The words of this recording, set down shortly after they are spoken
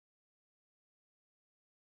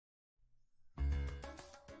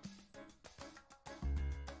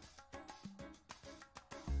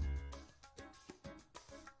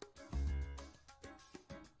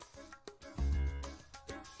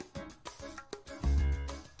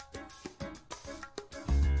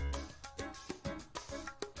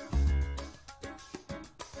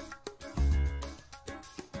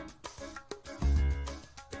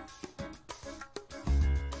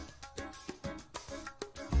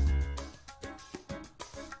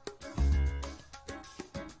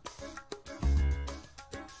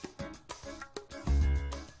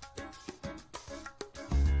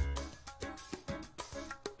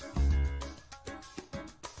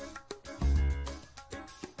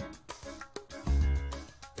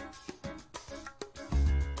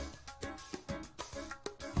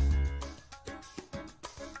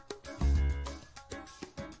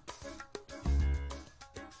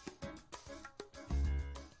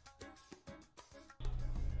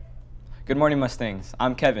Good morning, Mustangs.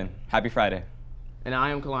 I'm Kevin. Happy Friday. And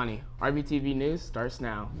I am Kalani. RVTV News starts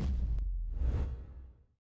now.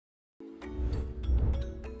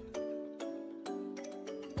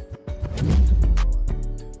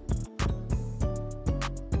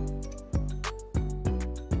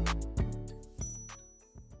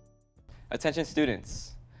 Attention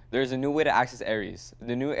students, there is a new way to access Aries.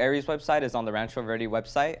 The new Aries website is on the Rancho Verde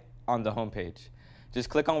website on the homepage. Just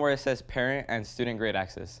click on where it says Parent and Student Grade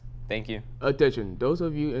Access. Thank you. Attention, those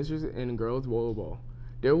of you interested in girls volleyball.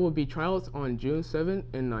 There will be tryouts on June 7th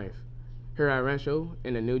and 9th here at Rancho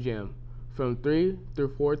in the new gym from 3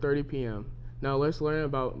 through 4:30 p.m. Now let's learn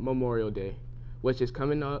about Memorial Day, which is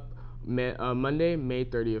coming up Monday, May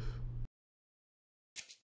 30th.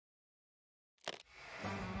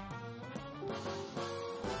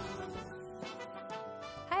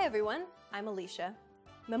 Hi everyone, I'm Alicia.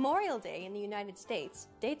 Memorial Day in the United States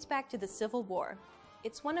dates back to the Civil War.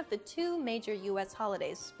 It's one of the two major U.S.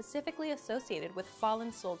 holidays specifically associated with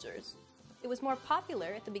fallen soldiers. It was more popular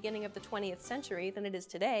at the beginning of the 20th century than it is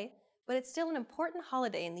today, but it's still an important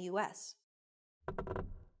holiday in the U.S.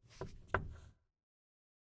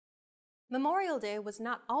 Memorial Day was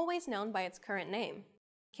not always known by its current name.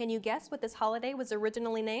 Can you guess what this holiday was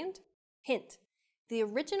originally named? Hint: the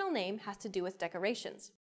original name has to do with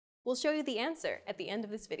decorations. We'll show you the answer at the end of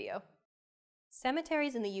this video.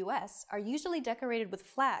 Cemeteries in the U.S. are usually decorated with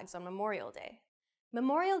flags on Memorial Day.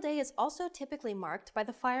 Memorial Day is also typically marked by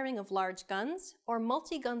the firing of large guns or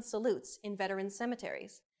multi-gun salutes in veteran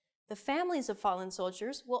cemeteries. The families of fallen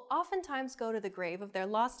soldiers will oftentimes go to the grave of their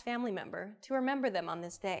lost family member to remember them on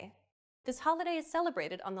this day. This holiday is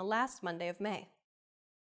celebrated on the last Monday of May.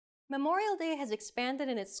 Memorial Day has expanded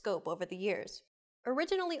in its scope over the years.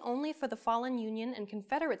 Originally only for the fallen Union and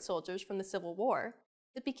Confederate soldiers from the Civil War,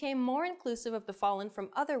 it became more inclusive of the fallen from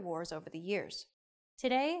other wars over the years.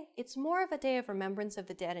 Today, it's more of a day of remembrance of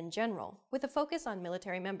the dead in general, with a focus on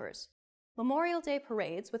military members. Memorial Day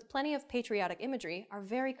parades with plenty of patriotic imagery are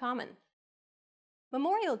very common.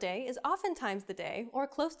 Memorial Day is oftentimes the day, or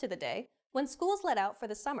close to the day, when schools let out for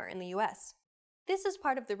the summer in the U.S. This is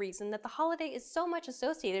part of the reason that the holiday is so much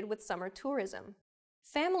associated with summer tourism.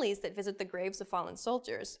 Families that visit the graves of fallen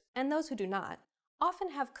soldiers, and those who do not,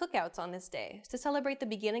 often have cookouts on this day to celebrate the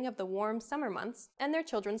beginning of the warm summer months and their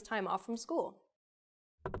children's time off from school.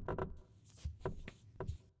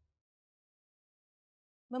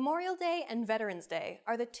 Memorial Day and Veterans Day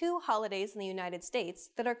are the two holidays in the United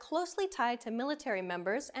States that are closely tied to military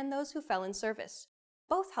members and those who fell in service.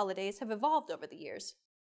 Both holidays have evolved over the years.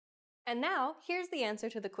 And now, here's the answer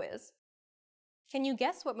to the quiz. Can you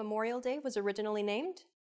guess what Memorial Day was originally named?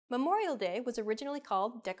 Memorial Day was originally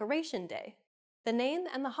called Decoration Day. The name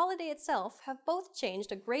and the holiday itself have both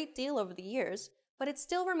changed a great deal over the years, but it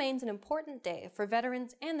still remains an important day for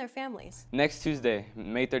veterans and their families. Next Tuesday,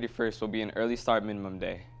 May 31st, will be an early start minimum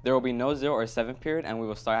day. There will be no 0 or 7 period, and we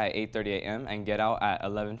will start at 8:30 a.m. and get out at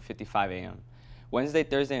 11:55 a.m. Wednesday,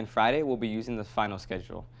 Thursday, and Friday will be using the final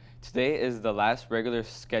schedule. Today is the last regular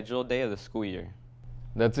scheduled day of the school year.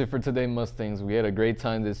 That's it for today, Mustangs. We had a great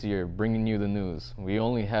time this year bringing you the news. We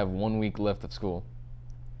only have 1 week left of school.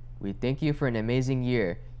 We thank you for an amazing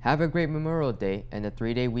year. Have a great Memorial Day and a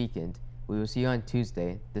 3-day weekend. We will see you on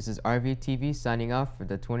Tuesday. This is RVTV signing off for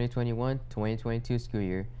the 2021-2022 school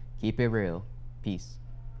year. Keep it real. Peace.